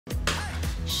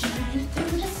Shining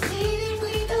through the city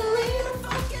with a little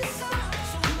fucking sun.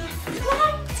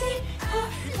 Light it up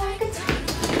like a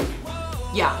diamond.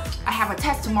 Yeah, I have a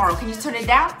test tomorrow. Can you turn it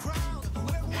down?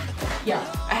 Yeah,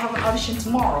 I have an audition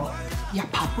tomorrow. Yeah,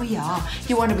 Papa, yeah.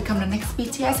 You want to become the next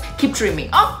BTS? Keep dreaming.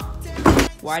 Oh!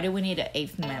 Why do we need an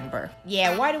 8th member?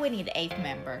 Yeah, why do we need an 8th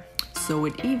member? So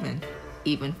it even.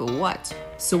 Even for what?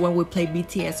 So when we play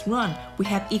BTS Run, we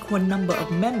have equal number of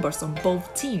members on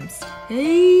both teams.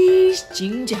 Hey,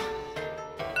 진짜.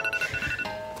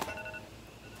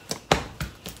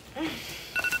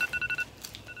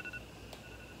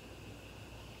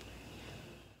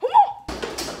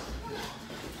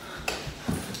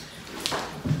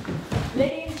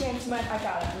 Ladies and gentlemen, I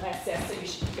got a message, so you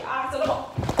should keep your eyes on the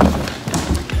ball.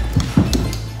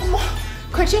 어머,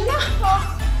 괜찮나?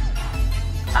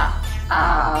 I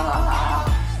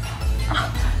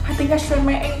think I strained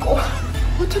my ankle.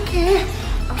 어떡해?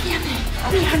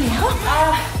 미안해요.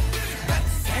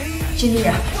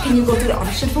 Junior, can you go to the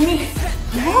audition for me?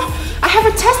 No, I have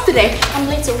a test today. I'm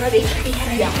late already.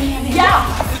 Yeah.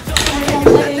 I'm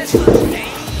late.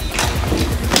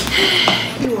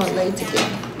 You are late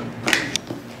again.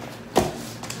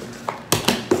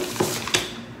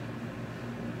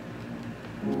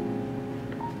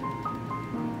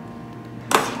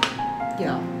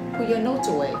 Yeah, put your notes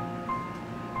away.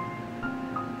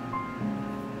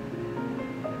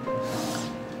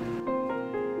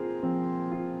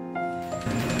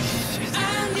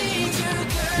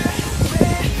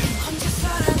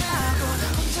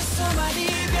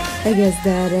 I guess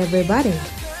that everybody.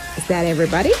 Is that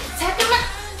everybody? 잠깐만.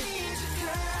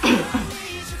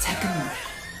 잠깐만.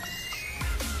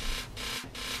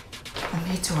 I'm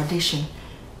here to audition.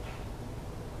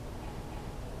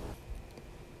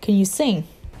 Can you sing?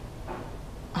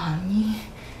 아니,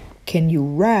 Can you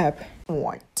rap?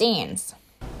 Or dance?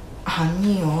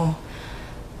 아니요.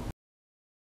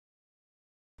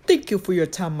 Thank you for your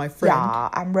time, my friend. Yeah,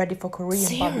 I'm ready for Korean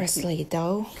Seriously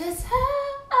though. Cause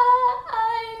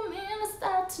I'm in a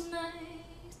star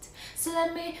tonight. So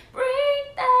let me bring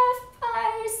that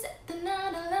fire, set the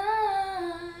night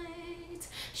alight.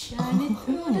 Shining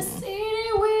through the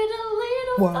city with a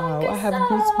little Wow, I have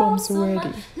goosebumps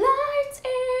already. Light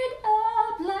it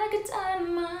up like a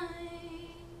dynamite.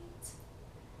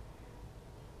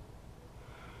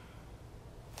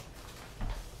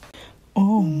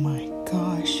 Oh my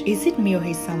gosh. Is it me or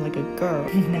he sound like a girl?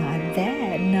 Not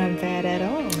bad at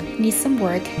all. Need some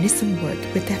work. Need some work,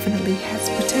 but definitely has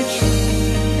potential.